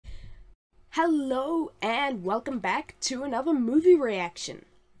Hello and welcome back to another movie reaction.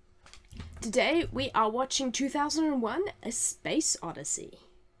 Today we are watching 2001 A Space Odyssey.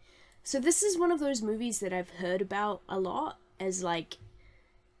 So this is one of those movies that I've heard about a lot as like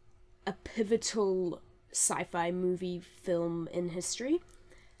a pivotal sci-fi movie film in history.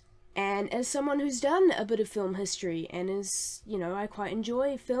 And as someone who's done a bit of film history and is, I quite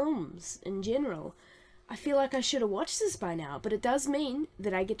enjoy films in general, I feel like I should have watched this by now, but it does mean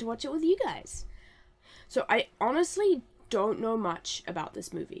that I get to watch it with you guys. So I honestly don't know much about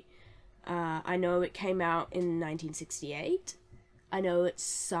this movie. I know it came out in 1968. I know it's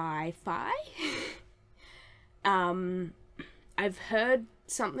sci-fi. I've heard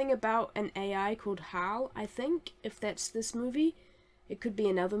something about an AI called HAL, I think, if that's this movie. It could be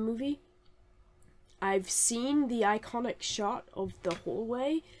another movie. I've seen the iconic shot of the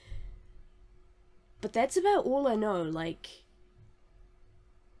hallway, but that's about all I know. Like,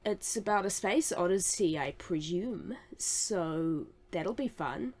 it's about a space odyssey, I presume, so that'll be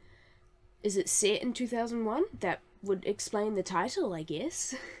fun. Is it set in 2001? That would explain the title, I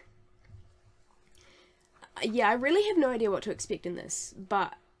guess. Yeah, I really have no idea what to expect in this,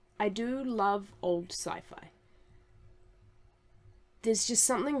 but I do love old sci-fi. There's just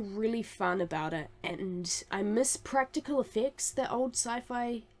something really fun about it, and I miss practical effects that old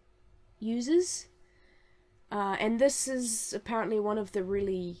sci-fi uses. And this is apparently one of the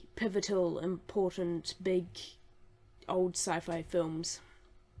really pivotal, important, big, old sci-fi films.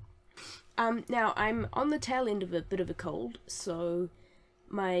 Now, I'm on the tail end of a bit of a cold, so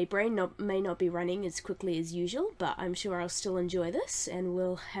my brain may not be running as quickly as usual, but I'm sure I'll still enjoy this, and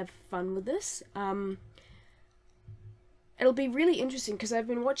we'll have fun with this. It'll be really interesting, because I've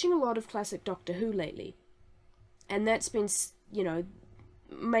been watching a lot of classic Doctor Who lately, and that's been,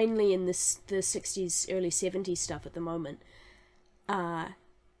 mainly in the 60s, early 70s stuff at the moment. And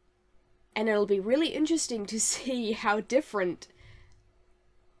it'll be really interesting to see how different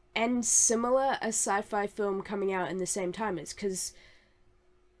and similar a sci-fi film coming out in the same time is, because,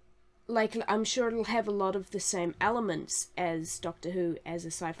 like, I'm sure it'll have a lot of the same elements as Doctor Who as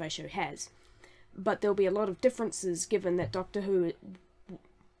a sci-fi show has. But there'll be a lot of differences given that Doctor Who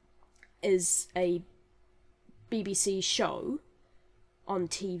is a BBC show on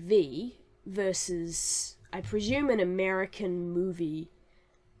TV versus, I presume, an American movie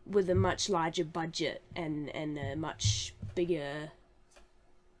with a much larger budget and a much bigger,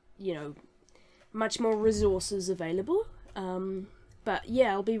 much more resources available. But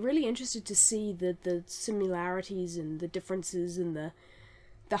yeah, I'll be really interested to see the similarities and the differences, and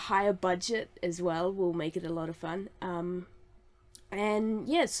the higher budget as well will make it a lot of fun. And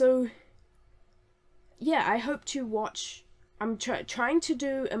yeah, so yeah, I hope to watch. I'm trying to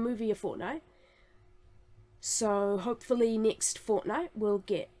do a movie a fortnight, so hopefully next fortnight we'll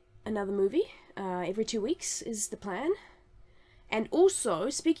get another movie. Every 2 weeks is the plan. And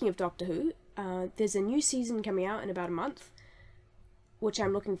also, speaking of Doctor Who, there's a new season coming out in about a month, which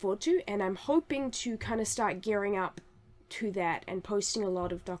I'm looking forward to, and I'm hoping to kind of start gearing up to that and posting a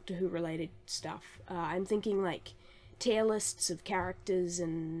lot of Doctor Who related stuff. I'm thinking like tier lists of characters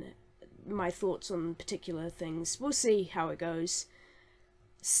and my thoughts on particular things. We'll see how it goes.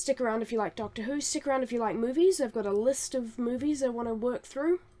 Stick around if you like Doctor Who, stick around if you like movies. I've got a list of movies I want to work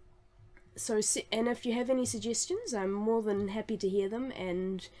through. So, and if you have any suggestions, I'm more than happy to hear them,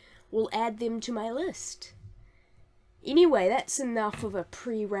 and we'll add them to my list. Anyway, that's enough of a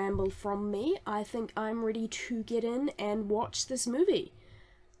pre-ramble from me. I think I'm ready to get in and watch this movie.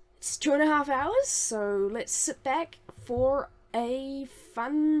 It's 2.5 hours, so let's sit back for a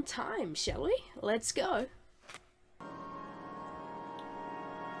fun time, shall we? Let's go.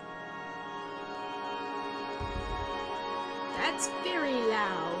 That's very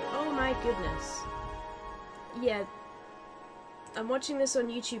loud. Oh my goodness. Yeah, I'm watching this on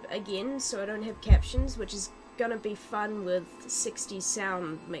YouTube again, so I don't have captions, which is gonna be fun with 60s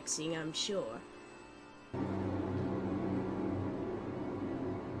sound mixing, I'm sure.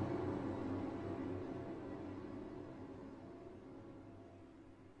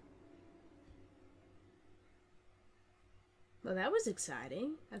 Well, that was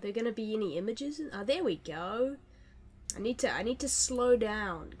exciting. Are there gonna be any images? Oh, there we go. I need to slow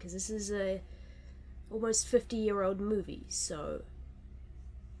down, because this is a almost 50-year-old movie, so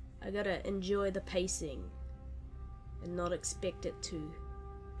I gotta enjoy the pacing and not expect it to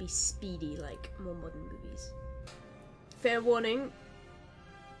be speedy like more modern movies. Fair warning,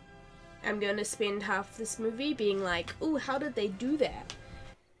 I'm gonna spend half this movie being like, ooh, how did they do that?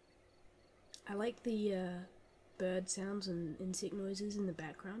 I like the bird sounds and insect noises in the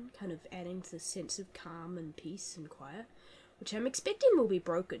background, kind of adding to the sense of calm and peace and quiet, which I'm expecting will be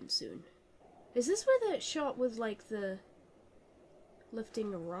broken soon. Is this where that shot with like the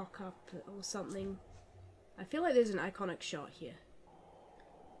lifting a rock up or something? I feel like there's an iconic shot here.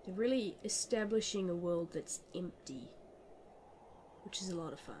 They're really establishing a world that's empty, which is a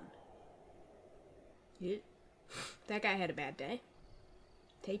lot of fun. Yeah. That guy had a bad day.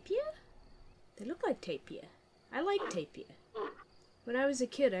 Tapir? They look like tapir. I like tapir. When I was a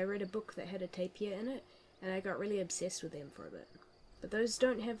kid, I read a book that had a tapir in it, and I got really obsessed with them for a bit. But those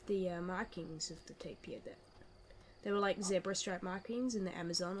don't have the markings of the tapir. They were like zebra stripe markings in the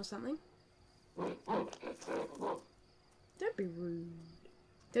Amazon or something. Don't be rude.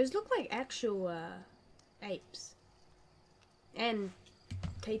 Those look like actual apes. And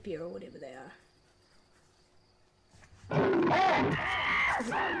tapir or whatever they are.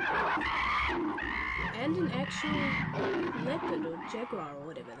 And an actual leopard or jaguar or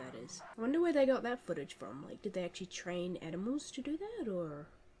whatever that is. I wonder where they got that footage from. Like, did they actually train animals to do that, or...?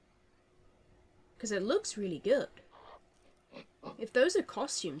 Because it looks really good. If those are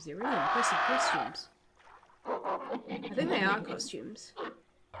costumes, they're really impressive costumes. I think they are costumes.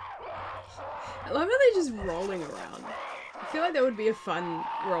 I love how they're just rolling around. I feel like that would be a fun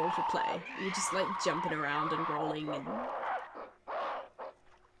role to play. You're just like jumping around and rolling and...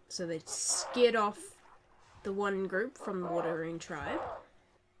 So they scared off the one group from the Watering Tribe.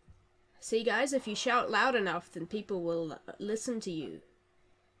 See guys, if you shout loud enough, then people will listen to you.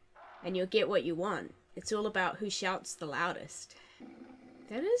 And you'll get what you want. It's all about who shouts the loudest.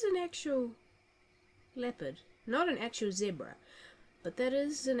 That is an actual leopard. Not an actual zebra. But that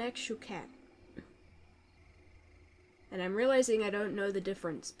is an actual cat. And I'm realizing I don't know the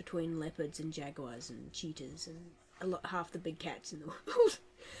difference between leopards and jaguars and cheetahs and half the big cats in the world.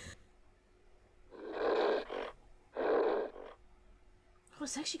 Oh,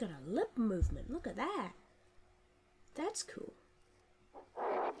 it's actually got a lip movement. Look at that. That's cool.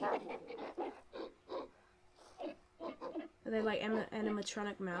 Are they like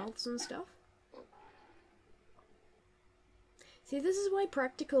animatronic mouths and stuff? See, this is why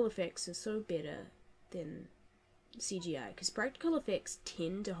practical effects are so better than CGI, because practical effects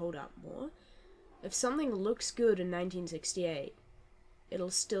tend to hold up more. If something looks good in 1968,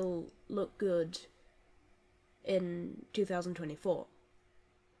 it'll still look good in 2024.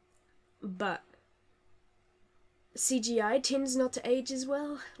 But CGI tends not to age as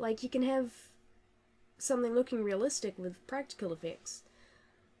well. Like, you can have something looking realistic with practical effects,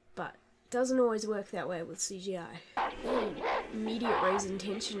 but it doesn't always work that way with CGI. Oh, immediate raise in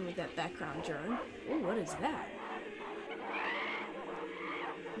tension with that background drone. Oh, what is that?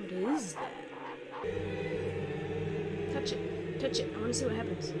 What is that? Touch it. Touch it. I want to see what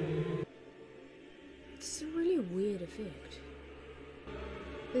happens. It's a really weird effect.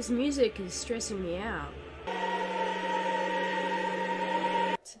 This music is stressing me out.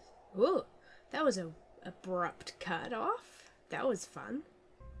 Whoa, that was a abrupt cut off. That was fun.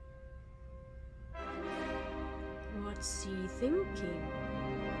 What's he thinking?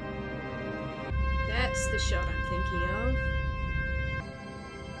 That's the shot I'm thinking of.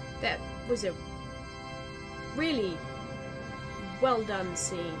 That was a really well done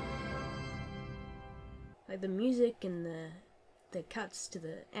scene. Like the music and the cuts to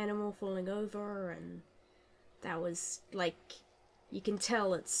the animal falling over, and that was like, you can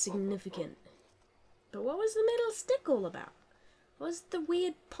tell it's significant. But what was the metal stick all about? What was the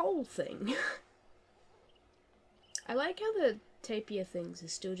weird pole thing? I like how the tapir things are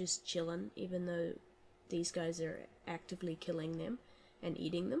still just chilling, even though these guys are actively killing them and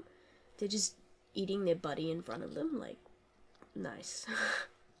eating them. They're just eating their buddy in front of them, like, nice.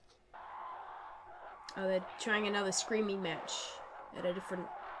 Oh, they're trying another screaming match at a different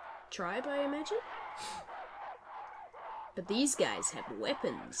tribe, I imagine? But these guys have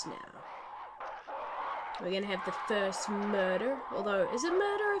weapons now. We're gonna have the first murder. Although, is it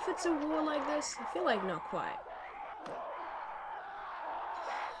murder if it's a war like this? I feel like not quite.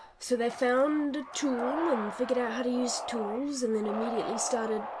 So they found a tool and figured out how to use tools, and then immediately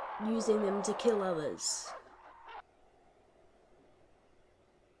started using them to kill others.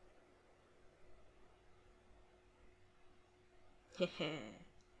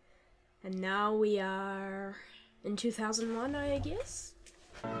 And now we are in 2001, I guess?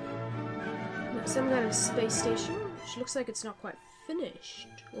 Some kind of space station, which looks like it's not quite finished.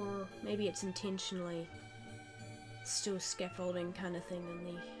 Or maybe it's intentionally still scaffolding kind of thing in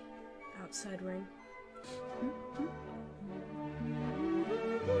the outside ring.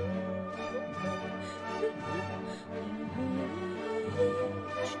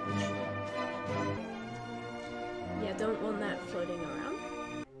 Yeah, don't want that floating around.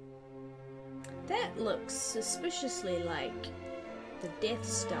 That looks suspiciously like the Death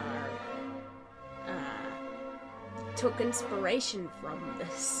Star took inspiration from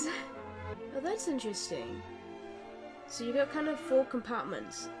this. Oh, that's interesting. So you got kind of 4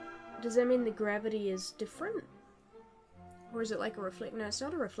 compartments. Does that mean the gravity is different? Or is it like a reflect? No, it's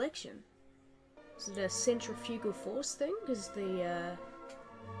not a reflection. Is it a centrifugal force thing? Because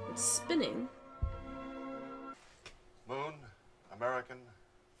it's spinning. Moon, American,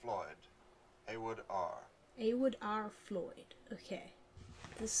 Floyd, Haywood R. Haywood R. Floyd. Okay.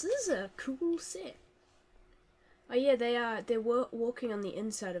 This is a cool set. Oh yeah, they're walking on the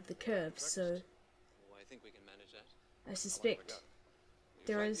inside of the curves, so I think we can manage that. I suspect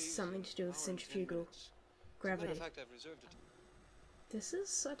there is something to do with centrifugal gravity. As a matter of fact, I've reserved it. This is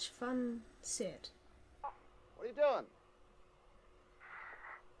such fun set. What are you doing?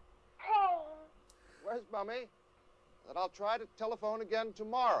 Where's Mummy? That I'll try to telephone again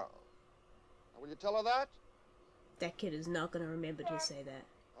tomorrow. Now, will you tell her that? That kid is not going to remember to say that.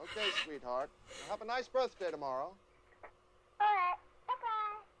 Okay, sweetheart. Well, have a nice birthday tomorrow.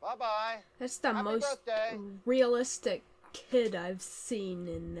 Bye-bye. Bye-bye. That's the Happy most birthday. realistic kid I've seen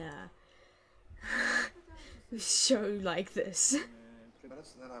in a show like this. 2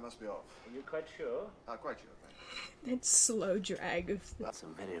 minutes and then I must be off. Are you quite sure? Quite sure, thank you. That slow drag of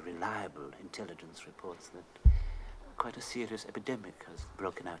Some very reliable intelligence reports that quite a serious epidemic has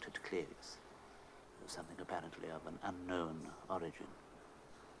broken out at Clarius. Something apparently of an unknown origin.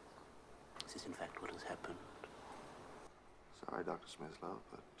 This is in fact what has happened. Sorry, Dr. Smithlow,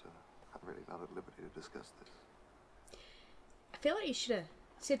 but I'm really not at liberty to discuss this. I feel like you should have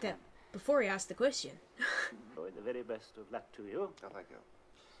said that before he asked the question. Oh, the very best of luck to you. Oh, thank you.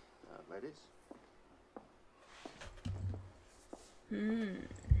 Ladies?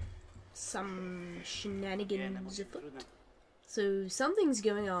 Some shenanigans afoot. So something's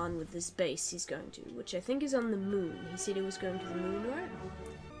going on with this base he's going to, which I think is on the moon. He said he was going to the moon, right?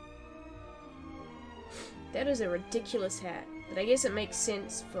 That is a ridiculous hat, but I guess it makes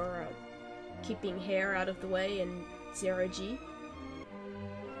sense for keeping hair out of the way in 0G.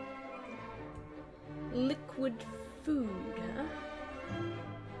 Liquid food, huh?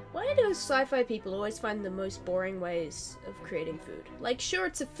 Why do sci-fi people always find the most boring ways of creating food? Like, sure,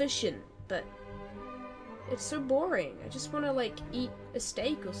 it's efficient, but it's so boring. I just want to, like, eat a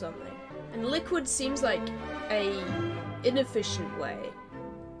steak or something. And liquid seems like a inefficient way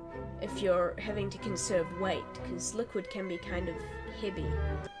if you're having to conserve weight, because liquid can be kind of heavy.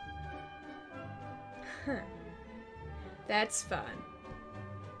 Huh. That's fun.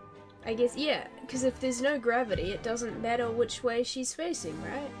 I guess, yeah, because if there's no gravity, it doesn't matter which way she's facing,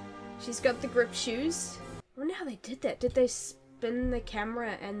 right? She's got the grip shoes. I wonder how they did that. Did they spin the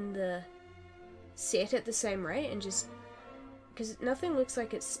camera and the set at the same rate and just... because nothing looks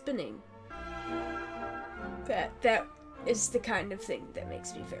like it's spinning. That is the kind of thing that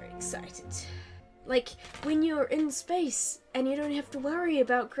makes me very excited. Like, when you're in space and you don't have to worry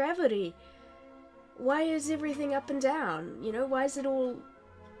about gravity, why is everything up and down? You know, why is it all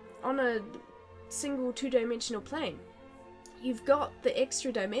on a single 2-dimensional plane? You've got the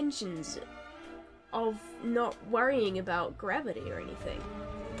extra dimensions of not worrying about gravity or anything.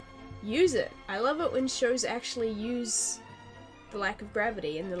 Use it. I love it when shows actually use the lack of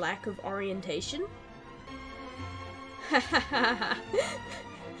gravity and the lack of orientation.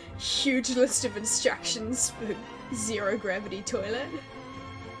 Huge list of instructions for zero gravity toilet.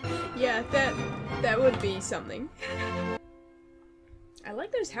 Yeah, that would be something. I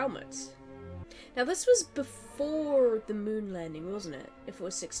like those helmets. Now this was before the moon landing, wasn't it? If it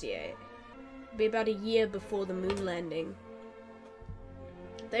was 68. It'd be about a year before the moon landing.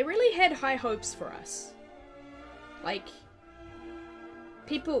 They really had high hopes for us. Like,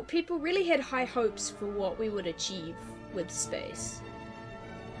 people really had high hopes for what we would achieve with space.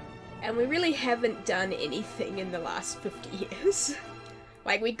 And we really haven't done anything in the last 50 years.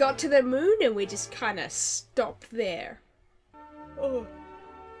 Like, we got to the moon and we just kind of stopped there. Oh.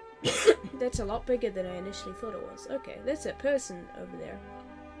 That's a lot bigger than I initially thought it was. Okay, that's a person over there.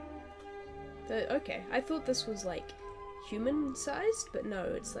 Okay, I thought this was like human-sized, but no,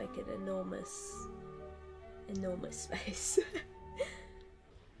 it's like an enormous space.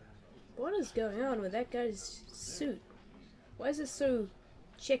 What is going on with that guy's suit? Why is it so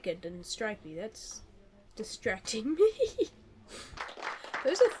checkered and stripy? That's distracting me.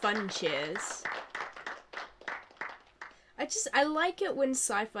 Those are fun chairs. I like it when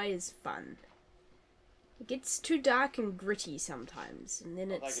sci-fi is fun. It gets too dark and gritty sometimes, and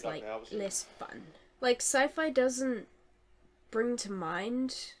then it's like less fun. Like, sci-fi doesn't bring to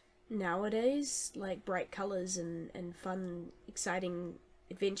mind nowadays like bright colors and fun, exciting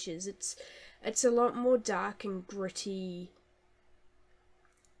adventures. It's a lot more dark and gritty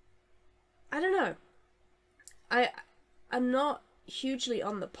I don't know. I'm not hugely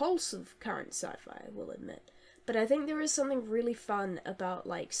on the pulse of current sci-fi, I will admit. But I think there is something really fun about,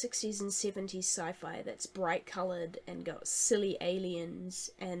 like, 60s and 70s sci-fi that's bright-coloured and got silly aliens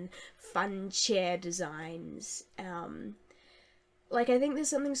and fun chair designs. Like, I think there's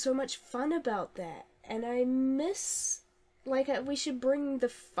something so much fun about that. And I miss... Like, we should bring the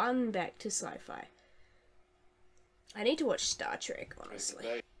fun back to sci-fi. I need to watch Star Trek,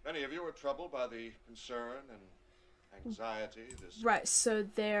 honestly. Many of you are troubled by the concern and anxiety. Right, so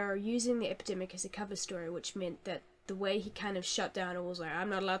they're using the epidemic as a cover story, which meant that the way he kind of shut down and was like, I'm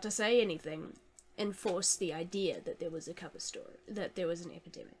not allowed to say anything, enforced the idea that there was a cover story, that there was an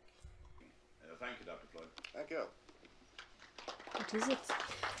epidemic. Thank you, Dr. Floyd. Thank you. What is it?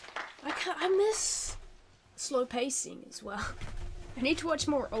 I miss slow pacing as well. I need to watch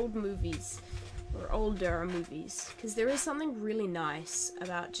more old movies, or older movies, because there is something really nice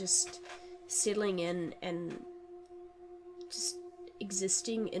about just settling in and just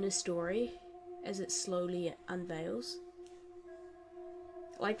existing in a story as it slowly unveils.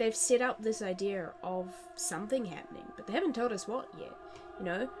 Like, they've set up this idea of something happening, but they haven't told us what yet, you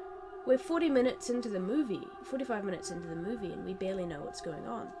know? We're 45 minutes into the movie, and we barely know what's going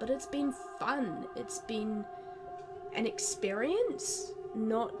on. But it's been fun. It's been an experience,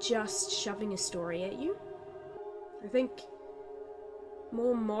 not just shoving a story at you. I think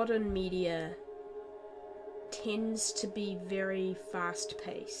more modern media tends to be very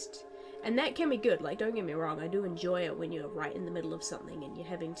fast-paced. And that can be good, like, don't get me wrong, I do enjoy it when you're right in the middle of something and you're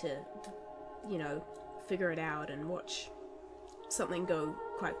having to, you know, figure it out and watch something go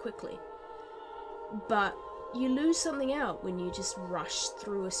quite quickly. But you lose something out when you just rush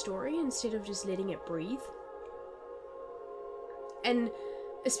through a story instead of just letting it breathe. And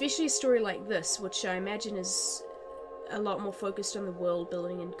especially a story like this, which I imagine is a lot more focused on the world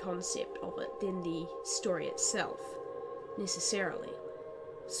building and concept of it than the story itself, necessarily.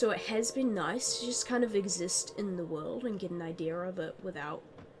 So it has been nice to just kind of exist in the world and get an idea of it without,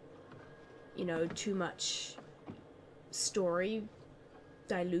 you know, too much story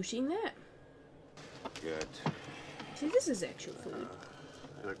diluting that. Good. See, this is actual food.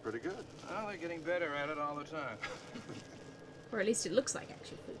 They look pretty good. Well, they're getting better at it all the time. Or at least it looks like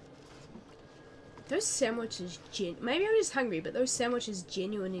actual food. Those sandwiches, maybe I'm just hungry, but those sandwiches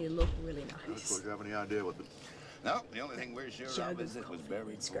genuinely look really nice. Do you have any idea what the... No, the only thing we're sure Jug of is of it was coffee,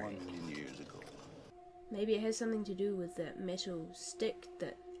 buried it's 4 great. million years ago. Maybe it has something to do with that metal stick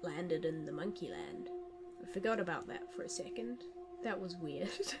that landed in the monkey land. I forgot about that for a second. That was weird.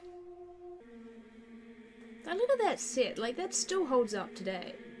 Now look at that set, like that still holds up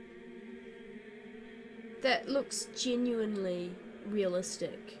today. That looks genuinely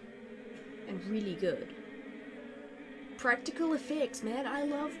realistic and really good. Practical effects, man, I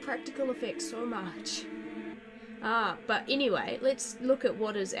love practical effects so much. But anyway, let's look at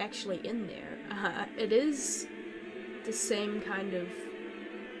what is actually in there. It is the same kind of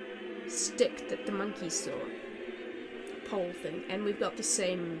stick that the monkeys saw. Pole thing. And we've got the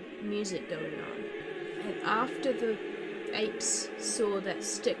same music going on. And after the apes saw that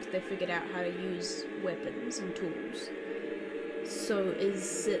stick, they figured out how to use weapons and tools. So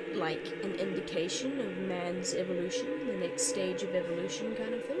is it like an indication of man's evolution, the next stage of evolution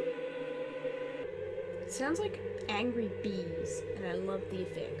kind of thing? It sounds like angry bees, and I love the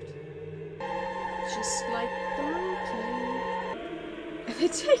effect. Just like the monkey. And they're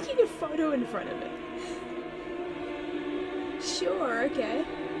taking a photo in front of it. Sure, okay.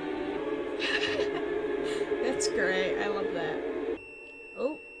 That's great, I love that.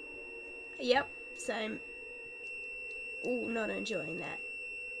 Oh. Yep, same. Ooh, not enjoying that.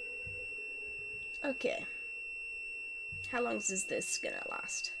 Okay. How long is this gonna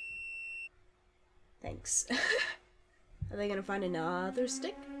last? Thanks. Are they gonna find another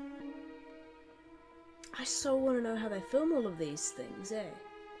stick? I so want to know how they film all of these things, eh?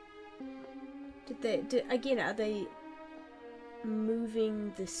 Again, are they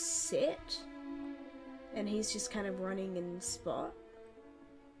moving the set? And he's just kind of running in spot?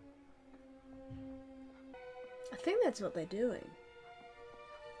 I think that's what they're doing.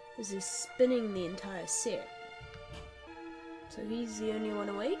 Is they're spinning the entire set. So he's the only one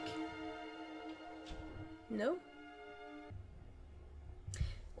awake? No?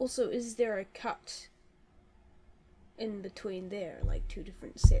 Also, is there a cut in between there, like 2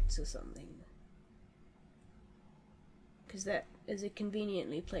 different sets or something? Because that is a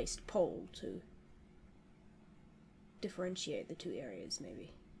conveniently placed pole to differentiate the 2 areas,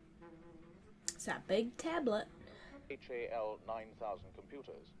 maybe. It's that big tablet. HAL 9000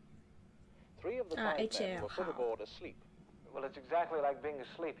 computers. 3 of the 5 men were put aboard asleep Well, it's exactly like being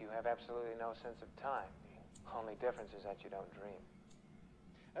asleep. You have absolutely no sense of time. The only difference is that you don't dream.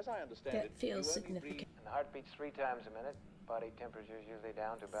 As I understand That it, feels you only significant. And the heart beats 3 times a minute. Body temperature is usually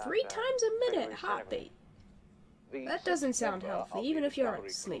down to about 3 times a 30 minute degrees heartbeat. breathe. That doesn't sound healthy, even if you're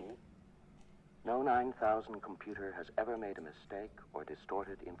asleep. No 9000 computer has ever made a mistake or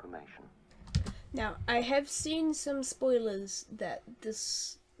distorted information. Now, I have seen some spoilers that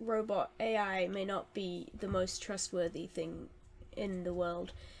this robot AI may not be the most trustworthy thing in the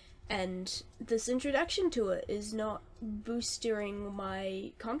world, and this introduction to it is not boosting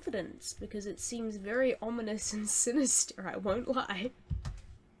my confidence because it seems very ominous and sinister, I won't lie.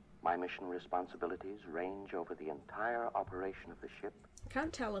 My mission responsibilities range over the entire operation of the ship.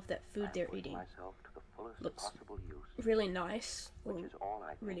 Can't tell if that food they're eating Myself to the fullest looks possible use, really nice or which is all I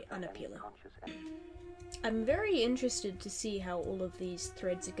think really that any unappealing. conscious entity. I'm very interested to see how all of these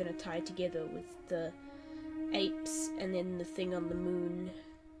threads are going to tie together with the apes and then the thing on the moon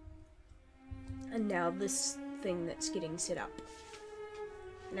and now this thing that's getting set up.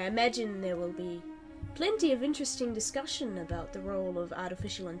 And I imagine there will be plenty of interesting discussion about the role of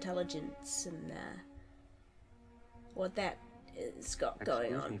artificial intelligence and what that has got going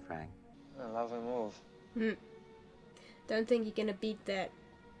Excuse on. me, Frank. A lovely move. Don't think you're gonna beat that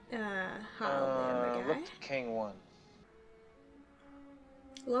Harl there, my guy. Look to King 1.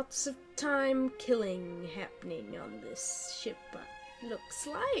 Lots of time killing happening on this ship, but looks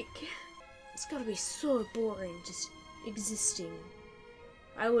like it's gotta be so boring just existing.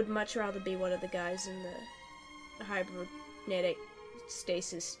 I would much rather be one of the guys in the hybernetic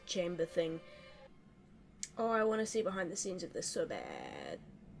stasis chamber thing. Oh, I want to see behind the scenes of this so bad.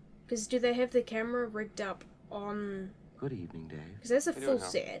 Because do they have the camera rigged up on... Good evening, Dave. Because that's a How you full doing,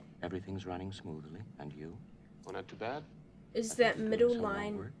 Hal? set. Everything's running smoothly, and you? Well, not too bad. Is I that think you're middle doing some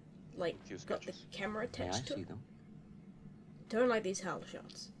line, homework. like, A few got the sketches. camera May I attached to see it? them? Don't like these Hal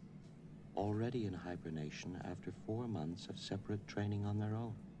shots. Already in hibernation after 4 months of separate training on their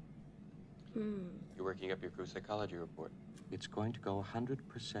own. You're working up your crew psychology report. It's going to go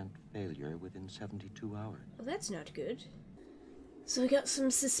 100% failure within 72 hours. Well, that's not good. So we got some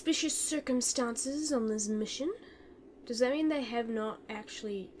suspicious circumstances on this mission. Does that mean they have not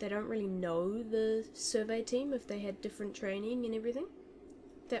actually... They don't really know the survey team if they had different training and everything?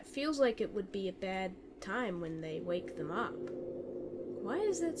 That feels like it would be a bad time when they wake them up. Why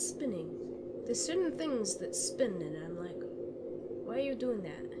is that spinning? There's certain things that spin and I'm like, why are you doing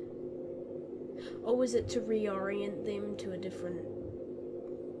that? Or is it to reorient them to a different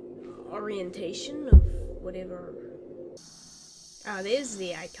orientation of whatever? Ah, there's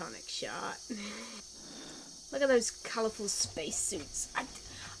the iconic shot. Look at those colourful spacesuits.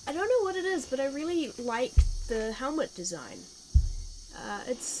 I don't know what it is, but I really like the helmet design.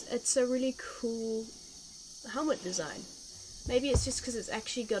 It's a really cool helmet design. Maybe it's just because it's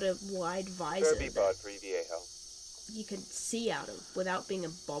actually got a wide visor that for EVA, Hal. you can see out of without being a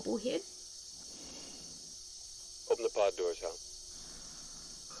bobblehead. Open the pod doors, Hal.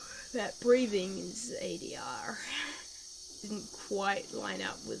 That breathing is ADR. Didn't quite line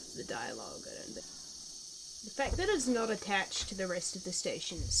up with the dialogue, I don't think. The fact that it's not attached to the rest of the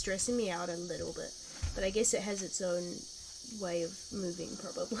station is stressing me out a little bit, but I guess it has its own way of moving,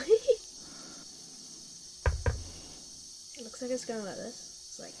 probably. It looks like it's going like this.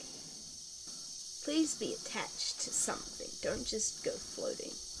 It's like, please be attached to something, don't just go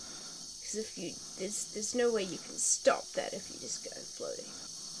floating. Because if you, there's no way you can stop that if you just go floating.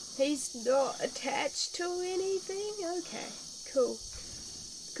 He's not attached to anything? Okay, cool.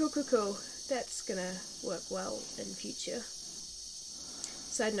 Cool. That's gonna work well in future.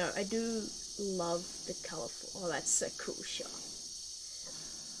 Side note, I do love the colourful... Oh, that's a cool shot.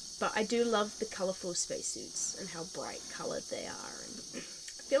 But I do love the colourful spacesuits and how bright coloured they are. And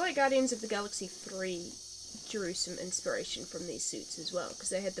I feel like Guardians of the Galaxy 3 drew some inspiration from these suits as well, because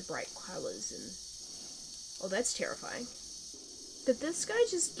they had the bright colours and... Oh, that's terrifying. Did this guy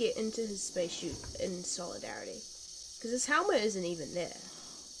just get into his spacesuit in solidarity? Because his helmet isn't even there.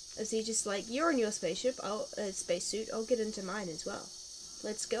 Is he just like, you're in your spaceship, spacesuit, I'll get into mine as well.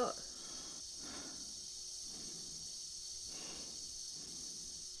 Let's go.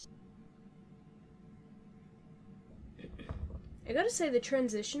 I gotta say, the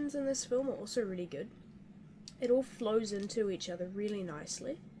transitions in this film are also really good. It all flows into each other really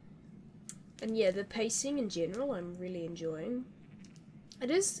nicely. And yeah, the pacing in general I'm really enjoying. It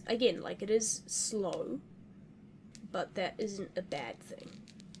is, again, like, it is slow, but that isn't a bad thing.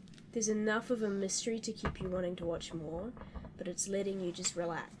 There's enough of a mystery to keep you wanting to watch more, but it's letting you just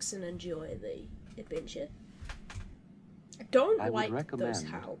relax and enjoy the adventure. I don't like those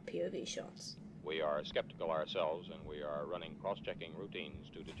HAL POV shots. We are skeptical ourselves, and we are running cross-checking routines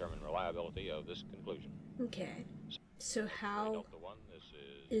to determine reliability of this conclusion. Okay. So Hal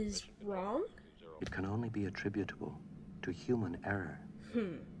is wrong? It can only be attributable to human error.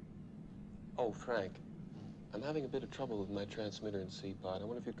 Oh, Frank, I'm having a bit of trouble with my transmitter and C-pod. I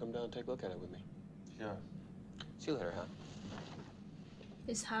wonder if you'd come down and take a look at it with me. Sure. See you later, Hal.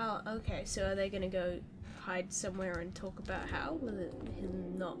 Is Hal... Okay, so are they gonna go hide somewhere and talk about Hal with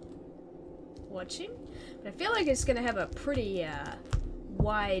him not watching? But I feel like it's gonna have a pretty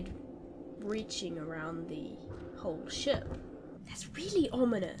wide reaching around the whole ship. That's really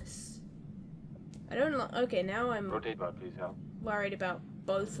ominous. I don't know. Okay, now I'm Rotate bar, please, Hal. worried about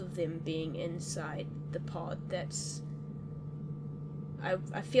both of them being inside the pod. That's...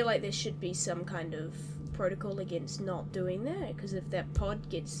 I feel like there should be some kind of protocol against not doing that, because if that pod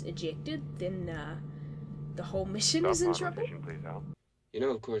gets ejected, then the whole mission is in trouble. Please, Hal. You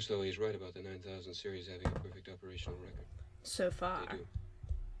know, of course, though, he's right about the 9000 series having a perfect operational record. So far. They do.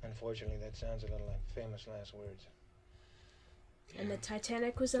 Unfortunately, that sounds a little like famous last words. And the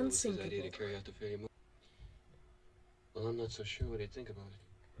Titanic was So it's his idea to unsinkable. carry out the failure move. Well, I'm not so sure what he'd think about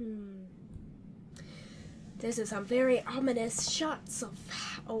it. These are some very ominous shots of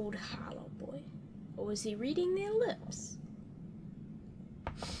old Harlow boy. Or was he reading their lips?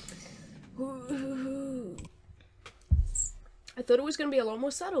 Ooh. I thought it was going to be a lot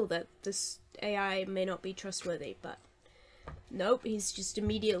more subtle that this AI may not be trustworthy, but nope, he's just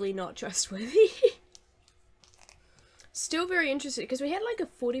immediately not trustworthy. Still very interested, because we had like a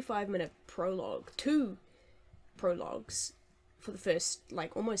 45-minute prologue, 2 prologues for the first,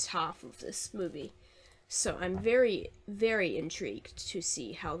 like, almost half of this movie. So I'm very, very intrigued to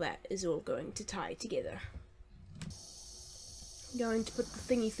see how that is all going to tie together. Going to put the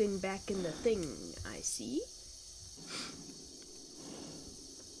thingy thing back in the thing, I see.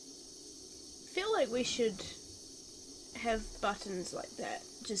 Feel like we should have buttons like that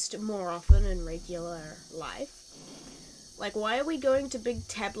just more often in regular life. Like, why are we going to big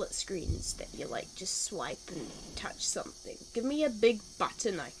tablet screens that you, like, just swipe and touch something? Give me a big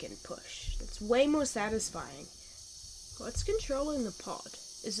button I can push. It's way more satisfying. What's controlling the pod?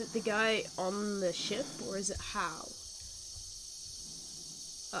 Is it the guy on the ship, or is it Hal?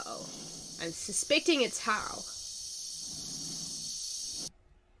 Uh-oh. I'm suspecting it's Hal.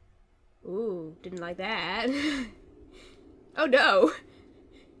 Ooh, didn't like that. Oh no!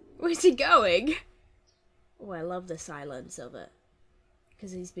 Where's he going? Oh, I love the silence of it.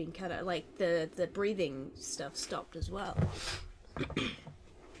 Because he's been cut out. Like, the breathing stuff stopped as well.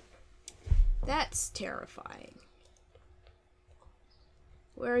 That's terrifying.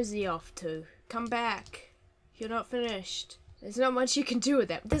 Where is he off to? Come back. You're not finished. There's not much you can do with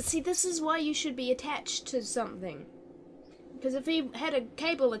that. See, this is why you should be attached to something. Because if he had a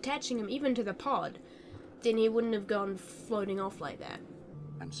cable attaching him even to the pod, then he wouldn't have gone floating off like that.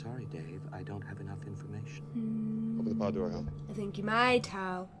 I'm sorry, Dave. I don't have enough information. Open the pod door, Hal. I think you might,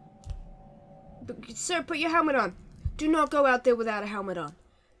 Hal. But, sir, put your helmet on. Do not go out there without a helmet on.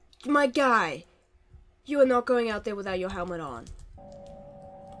 My guy, you are not going out there without your helmet on.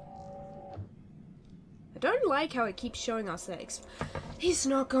 I don't like how it keeps showing us that. He's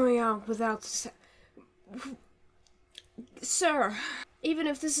not going out without... Sir, even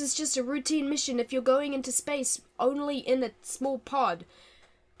if this is just a routine mission, if you're going into space only in a small pod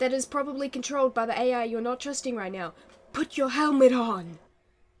that is probably controlled by the AI you're not trusting right now, put your helmet on.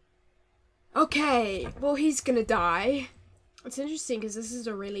 Okay, well, he's gonna die. It's interesting because this is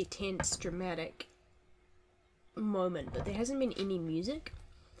a really tense, dramatic moment, but there hasn't been any music.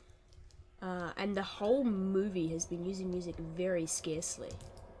 And the whole movie has been using music very scarcely.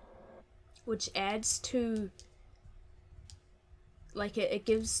 Which adds to... like, it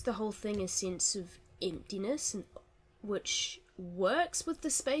gives the whole thing a sense of emptiness, and which works with the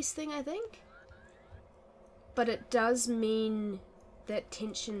space thing, I think. But it does mean that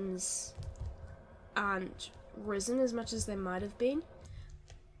tensions aren't risen as much as they might have been.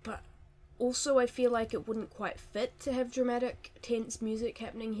 But also I feel like it wouldn't quite fit to have dramatic, tense music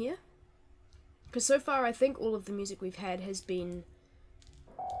happening here. Because so far I think all of the music we've had has been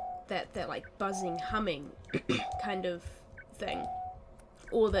that like buzzing, humming kind of thing.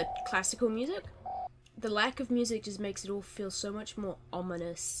 Or the classical music. The lack of music just makes it all feel so much more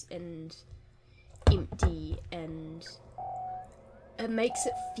ominous and empty, and it makes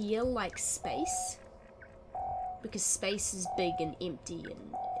it feel like space. Because space is big and empty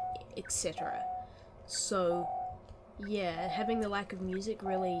and etc. So, yeah, having the lack of music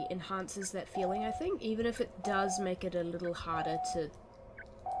really enhances that feeling, I think, even if it does make it a little harder to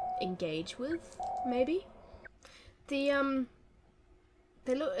engage with, maybe.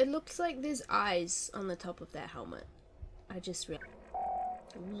 It looks like there's eyes on the top of that helmet. I just realized.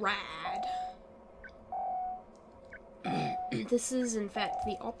 Rad. This is in fact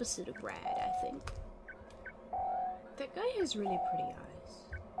the opposite of rad, I think. That guy has really pretty eyes.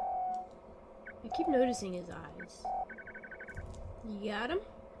 I keep noticing his eyes. You got him?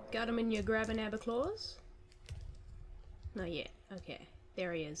 Got him in your grab and abber claws? Not yet. Okay,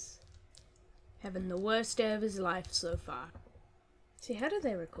 there he is. Having the worst day of his life so far. See, how do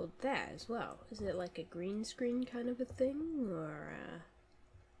they record that as well? Is it like a green screen kind of a thing? Or,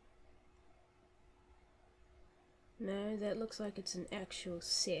 no, that looks like it's an actual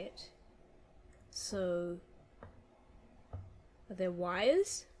set. So, are there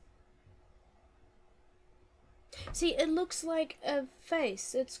wires? See, it looks like a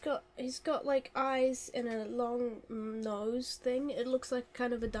face. He's got like eyes and a long nose thing. It looks like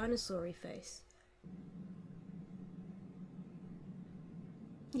kind of a dinosaur-y face.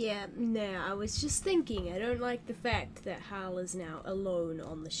 Yeah, no, I was just thinking, I don't like the fact that Hal is now alone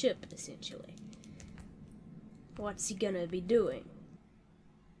on the ship, essentially. What's he gonna be doing?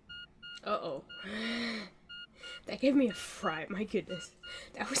 Uh-oh. That gave me a fright, my goodness.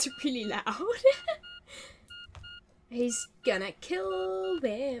 That was really loud. He's gonna kill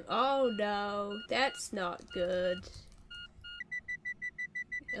them. Oh no, that's not good.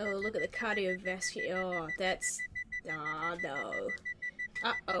 Oh, look at the cardiovascular. Oh, that's... oh no.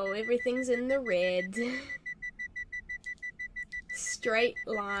 Uh-oh, everything's in the red. Straight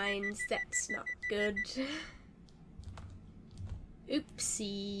lines, that's not good.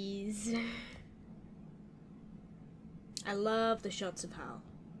 Oopsies. I love the shots of Hal.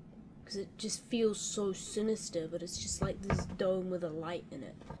 Because it just feels so sinister, but it's just like this dome with a light in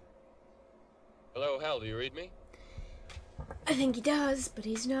it. Hello, Hal, do you read me? I think he does, but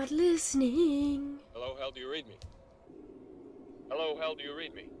he's not listening. Hello, Hal, do you read me? Hello, Hal, do you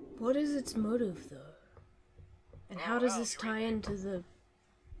read me? What is its motive, though? And how does this tie into the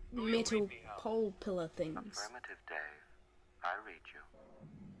metal pole pillar things? Affirmative, Dave. I read you.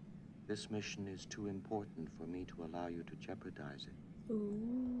 This mission is too important for me to allow you to jeopardize it.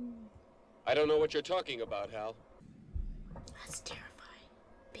 Ooh. I don't know what you're talking about, Hal. That's terrifying.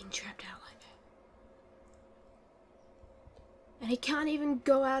 Being trapped out like that. And he can't even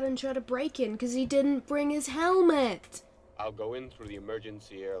go out and try to break in because he didn't bring his helmet. I'll go in through the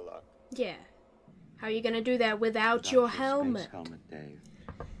emergency airlock. Yeah. How are you going to do that without your helmet? Space helmet, Dave.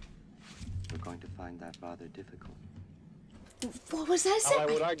 We're going to find that rather difficult. What was that said? I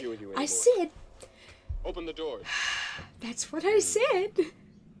would argue with you anymore. I said... Open the doors. That's what I said.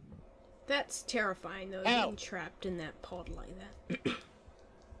 That's terrifying, though, being trapped in that pod like that.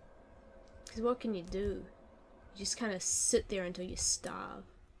 Because what can you do? You just kind of sit there until you starve.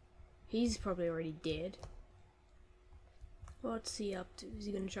 He's probably already dead. What's he up to? Is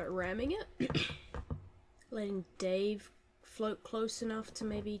he going to try ramming it? Letting Dave float close enough to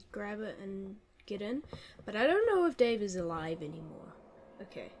maybe grab it and get in? But I don't know if Dave is alive anymore.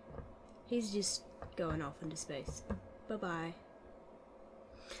 Okay. He's just going off into space. Bye-bye.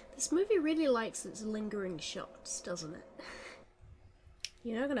 This movie really likes its lingering shots, doesn't it?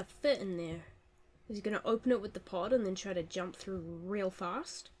 You're not going to fit in there. Is he going to open it with the pod and then try to jump through real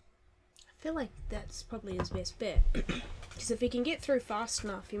fast? I feel like that's probably his best bet. Because if he can get through fast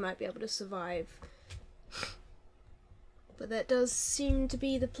enough, he might be able to survive. But that does seem to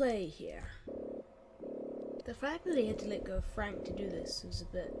be the play here. The fact that he had to let go of Frank to do this was a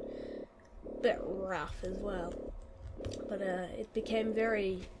bit rough as well. But it became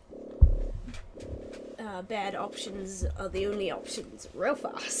very bad options are the only options real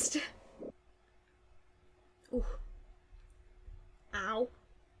fast. Ooh. Ow.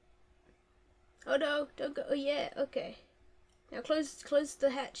 Oh no, don't go. Oh yeah, okay. Now close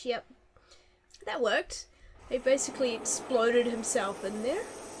the hatch, yep. That worked. He basically exploded himself in there.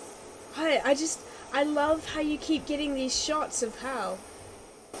 I love how you keep getting these shots of Hal.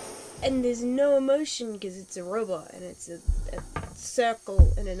 And there's no emotion because it's a robot and it's a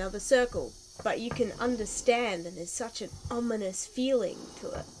circle and another circle. But you can understand and there's such an ominous feeling to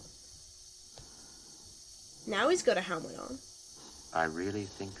it. Now he's got a helmet on. I really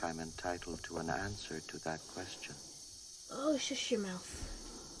think I'm entitled to an answer to that question. Oh, shush your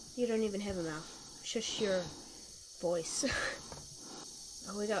mouth. You don't even have a mouth. Shush your voice.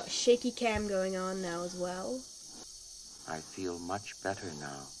 Oh, we got a shaky cam going on now as well. I feel much better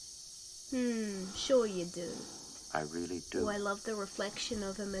now. Sure you do. I really do. Oh, I love the reflection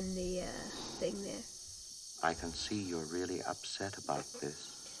of him in the thing there. I can see you're really upset about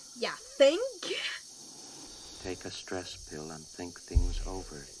this. Yeah, think? Take a stress pill and think things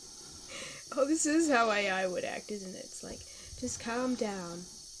over. Oh, this is how AI would act, isn't it? It's like, Just calm down.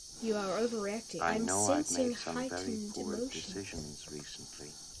 You are overreacting. I I'm know I've sensing made some very heightened poor emotion. decisions recently,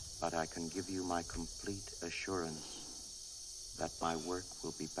 but I can give you my complete assurance that my work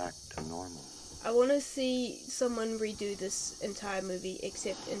will be back to normal. I want to see someone redo this entire movie,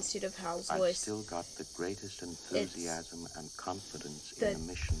 except instead of Hal's I've voice, still got the greatest enthusiasm and confidence the in the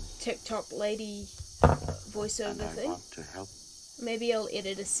mission. TikTok lady voiceover And I thing. want to help. Maybe I'll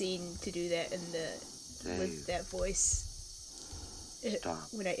edit a scene to do that in the Dave, with that voice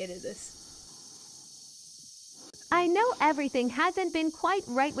stop. when I edit this. I know everything hasn't been quite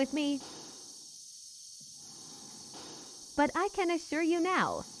right with me, but I can assure you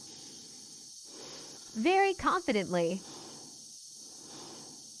now, very confidently,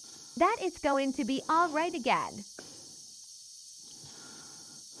 that it's going to be all right again.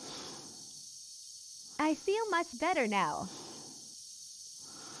 I feel much better now.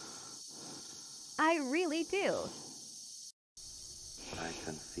 I really do. I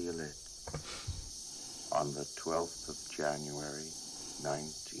can feel it. On the 12th of January,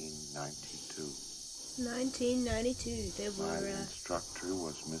 1992. 1992. They My were instructor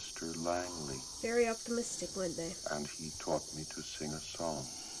was Mr. Langley, very optimistic, weren't they? and he taught me to sing a song.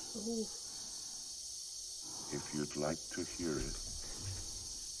 Ooh. If you'd like to hear it,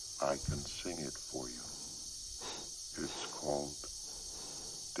 I can sing it for you. It's called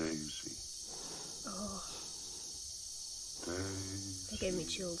Daisy. Oh, Daisy. that gave me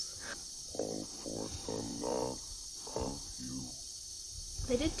chills. All for the love of you.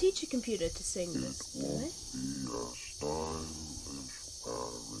 They did teach a computer to sing this, didn't they? Be a stylish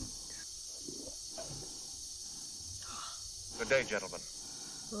marriage. Good day, gentlemen.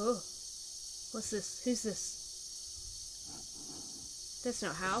 Oh, what's this? Who's this? That's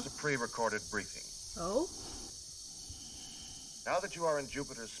not Hal. This is a pre-recorded briefing. Oh? Now that you are in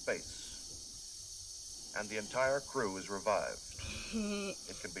Jupiter's space, and the entire crew is revived,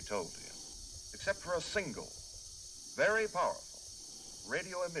 it can be told to you. Except for a single, very powerful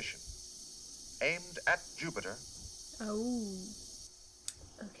radio emission aimed at Jupiter. Oh.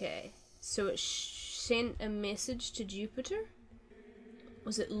 Okay. So it sent a message to Jupiter?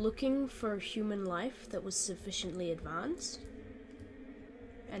 Was it looking for human life that was sufficiently advanced?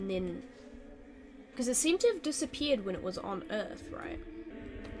 And then... because it seemed to have disappeared when it was on Earth, right?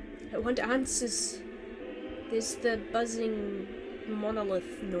 I want answers. There's the buzzing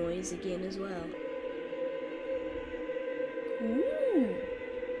monolith noise again as well. Ooh!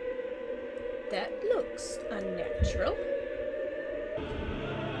 That looks unnatural.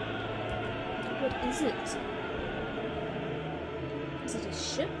 What is it? Is it a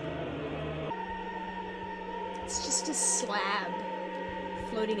ship? It's just a slab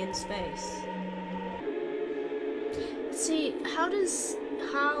floating in space. See, how does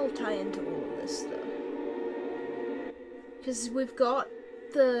Hal tie into all of this, though? Because we've got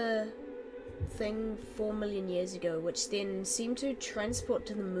the thing 4 million years ago, which then seemed to transport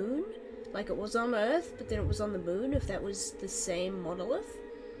to the moon, like it was on Earth, but then it was on the moon, if that was the same monolith.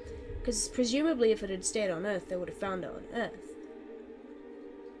 Because presumably if it had stayed on Earth, they would have found it on Earth.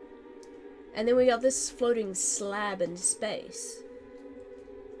 And then we got this floating slab in space,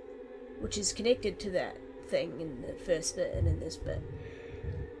 which is connected to that thing in the first bit and in this bit.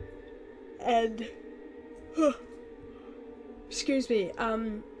 And... excuse me,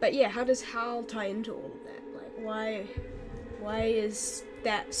 but yeah, how does Hal tie into all of that? Like, why is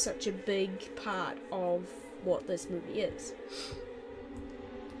that such a big part of what this movie is?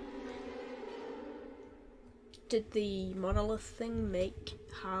 Did the monolith thing make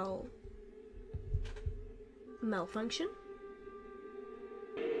Hal malfunction?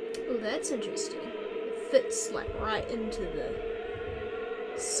 Oh, that's interesting. It fits like right into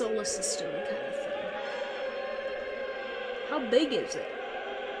the solar system kind of thing. How big is it?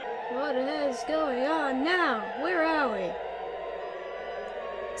 What is going on now? Where are we?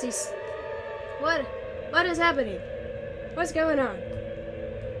 What is happening? What's going on?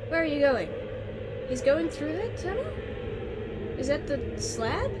 Where are you going? He's going through that tunnel? Is that the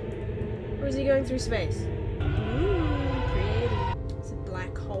slab? Or is he going through space? Ooh, creative. It's a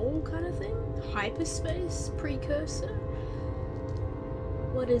black hole kind of thing? Hyperspace precursor?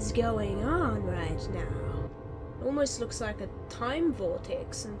 What is going on right now? It almost looks like a time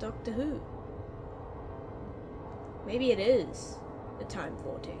vortex in Doctor Who. Maybe it is a time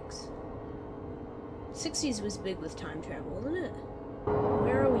vortex. 60s was big with time travel, wasn't it?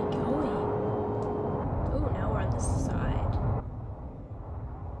 Where are we going? Oh, now we're on this side.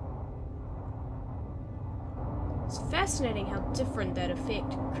 It's fascinating how different that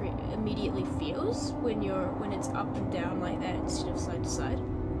effect immediately feels when it's up and down like that instead of side to side.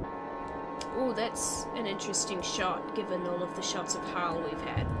 Oh, that's an interesting shot, given all of the shots of Hal we've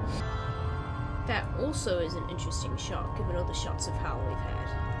had. That also is an interesting shot, given all the shots of Hal we've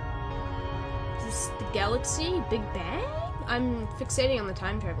had. Is this the galaxy? Big Bang? I'm fixating on the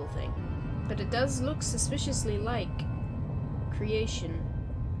time travel thing. But it does look suspiciously like creation,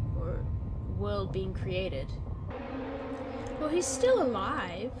 or world being created. Well, he's still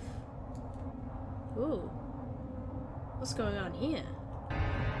alive. Ooh. What's going on here?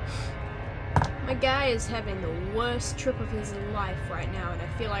 My guy is having the worst trip of his life right now, and I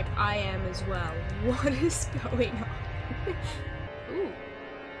feel like I am as well. What is going on? Ooh.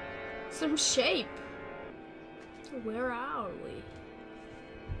 Some shape. Where are we?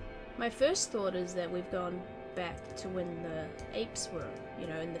 My first thought is that we've gone back to when the apes were, you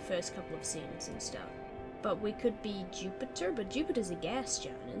know, in the first couple of scenes and stuff. But we could be Jupiter, but Jupiter's a gas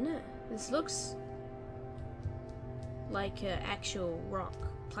giant, isn't it? This looks like an actual rock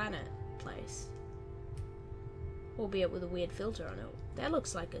planet place. Albeit with a weird filter on it. That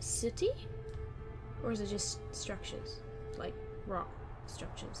looks like a city? Or is it just structures? Like rock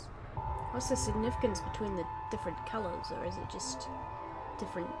structures? What's the significance between the different colors, or is it just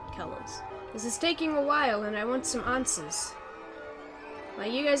different colors? This is taking a while and I want some answers.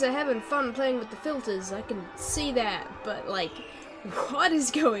 Like, you guys are having fun playing with the filters, I can see that, but like, what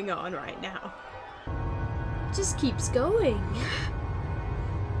is going on right now? It just keeps going.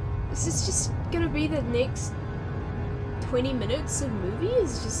 Is this just gonna be the next 20 minutes of movie?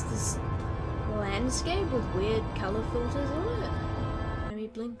 Is just this landscape with weird color filters on it? When he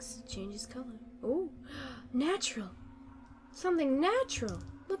blinks, it changes color. Oh, natural. Something natural.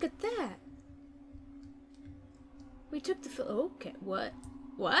 Look at that. We took the okay, what?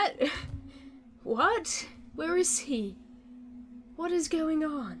 What? What? Where is he? What is going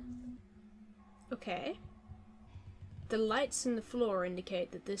on? Okay. The lights in the floor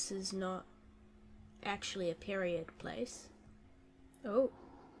indicate that this is not actually a period place. Oh.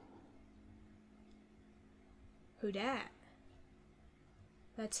 Who dat?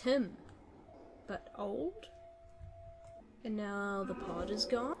 That's him. But old? And now the pod is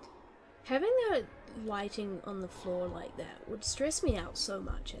gone? Having that lighting on the floor like that would stress me out so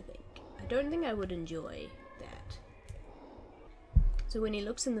much, I think. I don't think I would enjoy that. So when he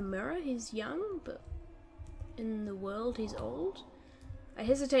looks in the mirror, he's young, but in the world, he's old? I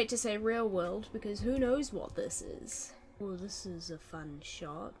hesitate to say real world, because who knows what this is. Oh, this is a fun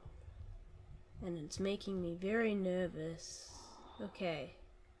shot. And it's making me very nervous. Okay.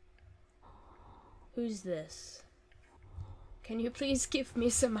 Who's this? Can you please give me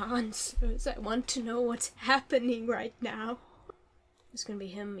some answers? I want to know what's happening right now. Is gonna be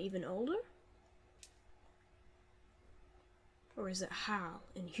him even older? Or is it Hal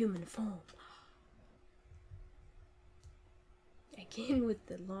in human form? Again with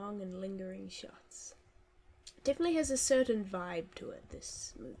the long and lingering shots. It definitely has a certain vibe to it,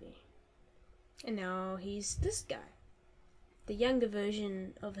 this movie. And now he's this guy. The younger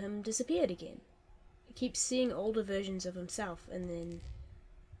version of him disappeared again. He keeps seeing older versions of himself, and then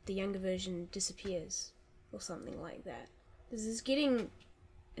the younger version disappears, or something like that. This is getting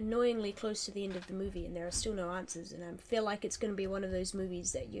annoyingly close to the end of the movie, and there are still no answers, and I feel like it's going to be one of those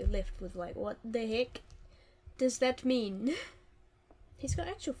movies that you're left with like, what the heck does that mean? He's got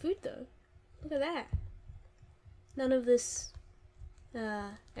actual food though. Look at that. None of this,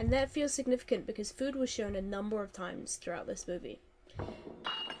 and that feels significant because food was shown a number of times throughout this movie.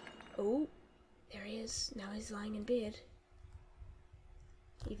 Oh. There he is. Now he's lying in bed.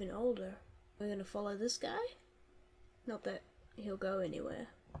 Even older. We're gonna follow this guy? Not that he'll go anywhere.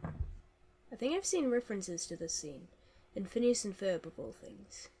 I think I've seen references to this scene. In Phineas and Ferb, of all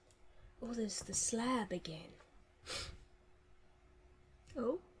things. Oh, there's the slab again.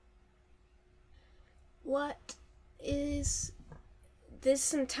 Oh? What is... There's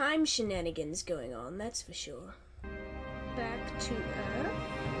some time shenanigans going on, that's for sure. Back to Earth.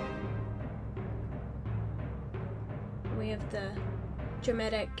 We have the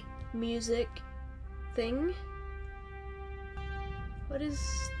dramatic music thing. What is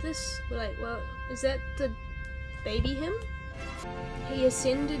this? Like, well, is that the baby him? He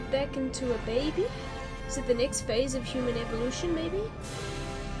ascended back into a baby? Is it the next phase of human evolution, maybe?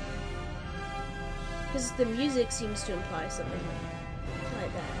 Because the music seems to imply something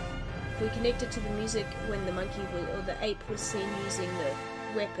like that. If we connect it to the music when the monkey was, or the ape was seen using the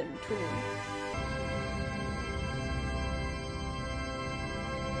weapon tool.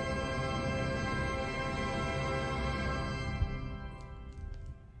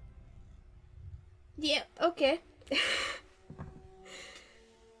 Yep, okay.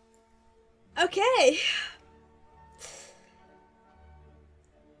 Okay.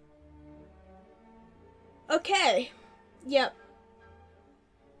 Okay. Yep.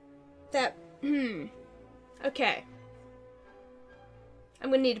 That, okay. I'm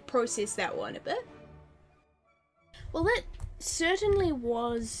gonna need to process that one a bit. Well, that certainly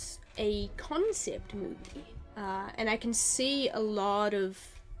was a concept movie. And I can see a lot of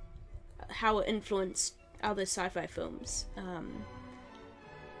how it influenced other sci-fi films.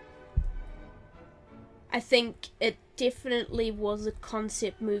 I think it definitely was a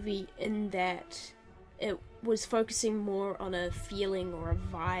concept movie in that it was focusing more on a feeling or a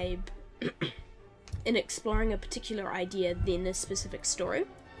vibe in exploring a particular idea than a specific story.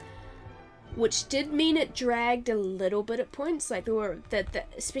 Which did mean it dragged a little bit at points, like there were,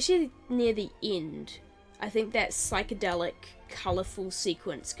 especially near the end, I think that psychedelic, colourful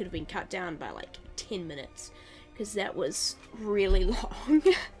sequence could have been cut down by like 10 minutes, because that was really long.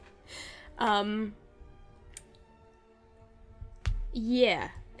 Yeah,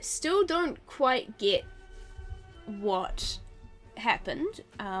 still don't quite get what happened,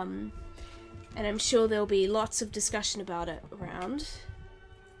 and I'm sure there'll be lots of discussion about it around.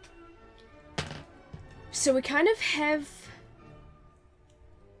 So we kind of have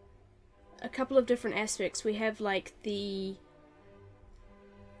a couple of different aspects. We have like the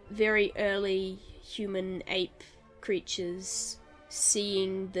very early human ape creatures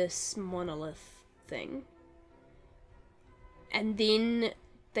seeing this monolith thing. And then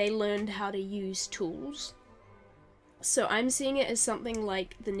they learned how to use tools. So I'm seeing it as something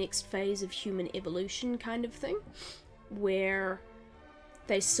like the next phase of human evolution kind of thing, where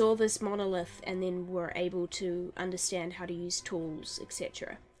they saw this monolith and then were able to understand how to use tools,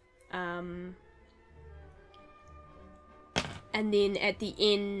 etc. And then at the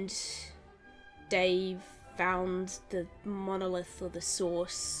end, Dave found the monolith or the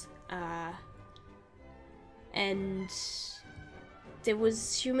source, and there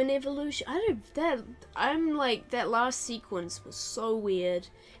was human evolution. I'm like, that last sequence was so weird.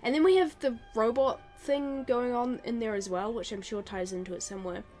 And then we have the robot thing going on in there as well, which I'm sure ties into it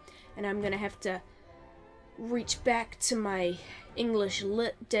somewhere. And I'm gonna have to reach back to my English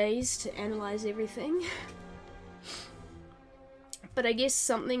lit days to analyze everything. But I guess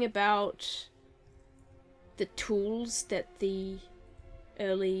something about the tools that the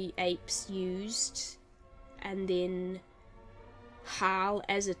early apes used, and then HAL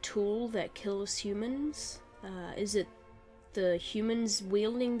as a tool that kills humans. Is it the humans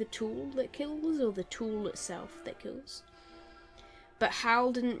wielding the tool that kills, or the tool itself that kills? But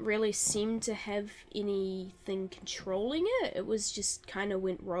HAL didn't really seem to have anything controlling it. It was just kind of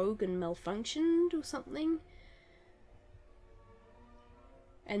went rogue and malfunctioned or something.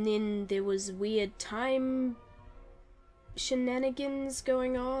 And then there was weird time shenanigans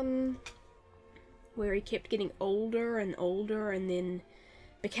going on, where he kept getting older and older and then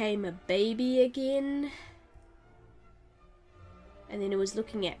became a baby again. And then it was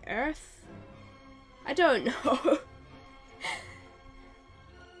looking at Earth. I don't know.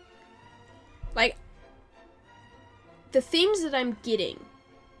 Like, the themes that I'm getting,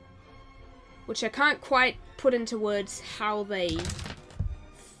 which I can't quite put into words how they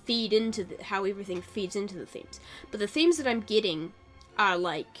feed into how everything feeds into the themes, but the themes that I'm getting are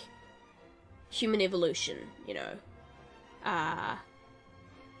like human evolution, you know. I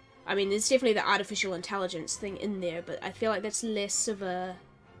mean, there's definitely the artificial intelligence thing in there, but I feel like that's less of a,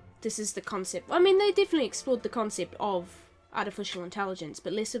 this is the concept. I mean, they definitely explored the concept of artificial intelligence,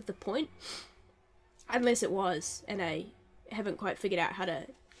 but less of the point. Unless it was, and I haven't quite figured out how to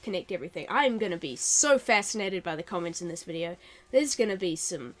connect everything. I'm gonna be so fascinated by the comments in this video. There's gonna be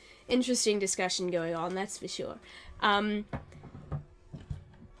some interesting discussion going on, that's for sure. I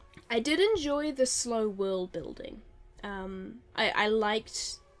did enjoy the slow world building. I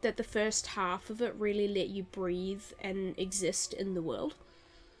liked that the first half of it really let you breathe and exist in the world.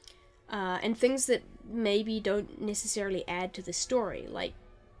 And things that maybe don't necessarily add to the story, like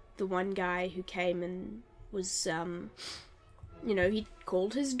the one guy who came and was, you know, he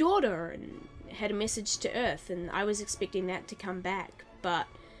called his daughter and had a message to Earth, and I was expecting that to come back, but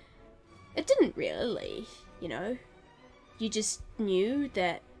it didn't really, you know. You just knew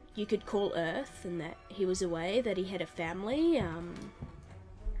that you could call Earth and that he was away, that he had a family.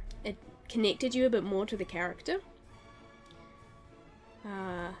 It connected you a bit more to the character.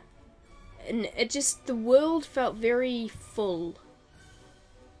 And it just, the world felt very full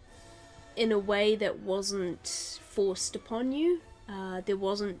in a way that wasn't forced upon you. There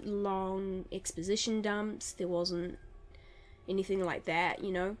wasn't long exposition dumps, there wasn't anything like that,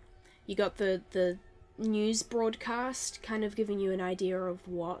 you know. You got the news broadcast kind of giving you an idea of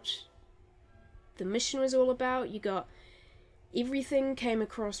what the mission was all about. You got everything came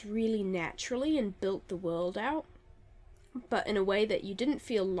across really naturally and built the world out, but in a way that you didn't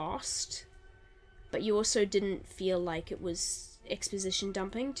feel lost, but you also didn't feel like it was exposition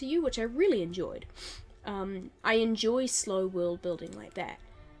dumping to you, which I really enjoyed. I enjoy slow world building like that.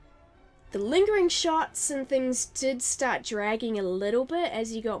 The lingering shots and things did start dragging a little bit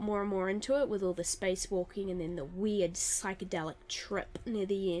as you got more and more into it, with all the spacewalking and then the weird psychedelic trip near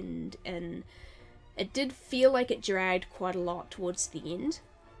the end, and it did feel like it dragged quite a lot towards the end.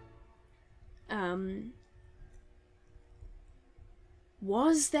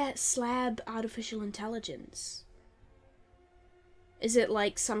 Was that slab artificial intelligence? Is it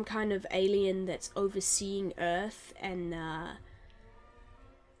like some kind of alien that's overseeing Earth and,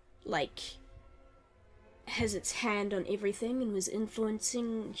 like, has its hand on everything and was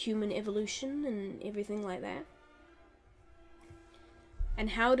influencing human evolution and everything like that?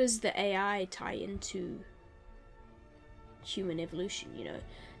 And how does the AI tie into human evolution, you know?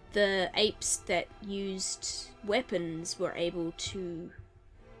 The apes that used weapons were able to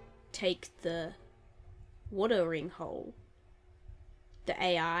take the watering hole. The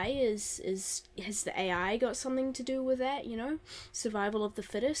AI has the AI got something to do with that, you know? Survival of the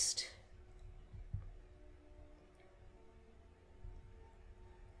fittest.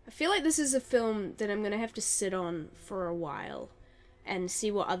 I feel like this is a film that I'm gonna have to sit on for a while and see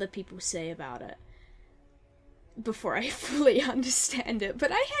what other people say about it before I fully understand it.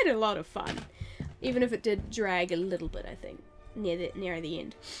 But I had a lot of fun, even if it did drag a little bit, I think, near the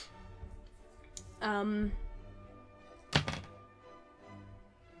end.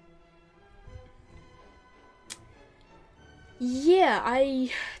 Yeah,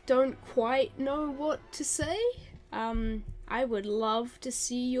 I don't quite know what to say. I would love to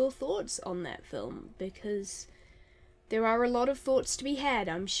see your thoughts on that film, because there are a lot of thoughts to be had,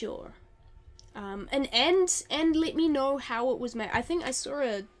 I'm sure. And let me know how it was made. I think I saw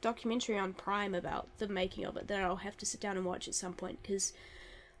a documentary on Prime about the making of it that I'll have to sit down and watch at some point, because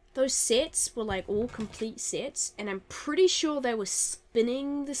those sets were like all complete sets, and I'm pretty sure they were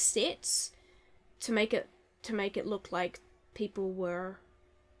spinning the sets to make it look like people were,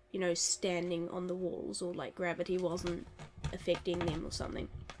 you know, standing on the walls, or like gravity wasn't affecting them or something.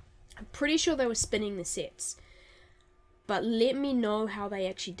 I'm pretty sure they were spinning the sets. But let me know how they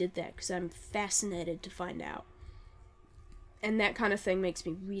actually did that, because I'm fascinated to find out. And that kind of thing makes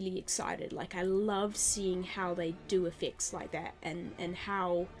me really excited. Like, I love seeing how they do effects like that, and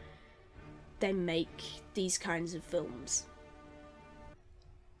how they make these kinds of films.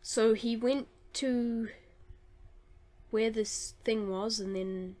 So he went to where this thing was and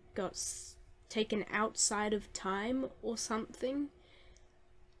then got taken outside of time or something,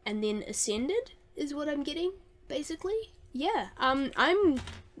 and then ascended, is what I'm getting, basically. Yeah, I'm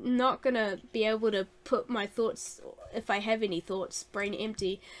not gonna be able to put my thoughts, if I have any thoughts, brain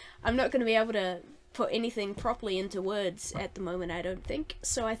empty, I'm not gonna be able to put anything properly into words at the moment, I don't think.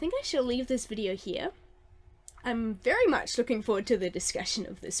 So I think I shall leave this video here. I'm very much looking forward to the discussion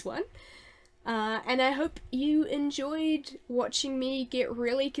of this one. And I hope you enjoyed watching me get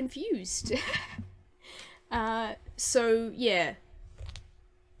really confused. So yeah,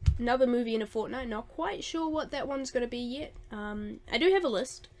 another movie in a fortnight. Not quite sure what that one's going to be yet. I do have a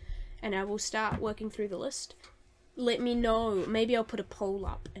list, and I will start working through the list. Let me know. Maybe I'll put a poll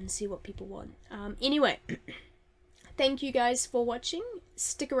up and see what people want. Anyway, thank you guys for watching.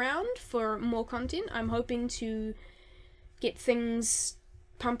 Stick around for more content. I'm hoping to get things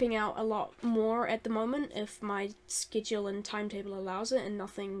pumping out a lot more at the moment, if my schedule and timetable allows it and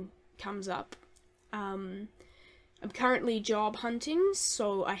nothing comes up. I'm currently job hunting,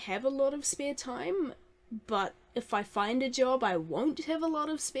 so I have a lot of spare time, but if I find a job, I won't have a lot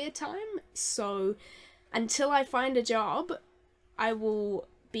of spare time. So until I find a job, I will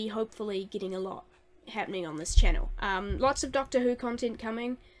be hopefully getting a lot happening on this channel. Lots of Doctor Who content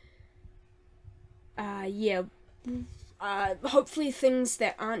coming. Yeah, hopefully things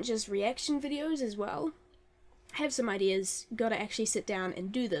that aren't just reaction videos as well. I have some ideas, gotta actually sit down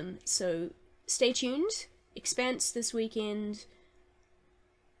and do them, so stay tuned. Expanse this weekend,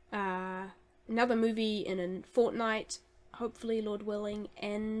 another movie in a fortnight, hopefully, Lord willing,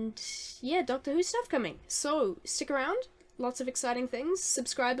 and yeah, Doctor Who stuff coming. So stick around, lots of exciting things.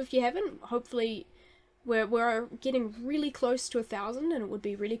 Subscribe if you haven't. Hopefully we're getting really close to 1,000, and it would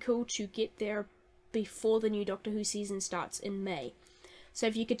be really cool to get there before the new Doctor Who season starts in May. So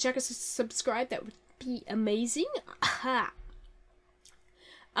if you could check us subscribe, that would be amazing. Aha.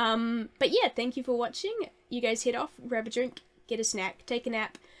 But yeah, thank you for watching. You guys head off, grab a drink, get a snack, take a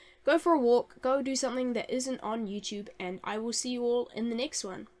nap, go for a walk, go do something that isn't on YouTube, and I will see you all in the next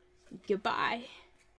one. Goodbye.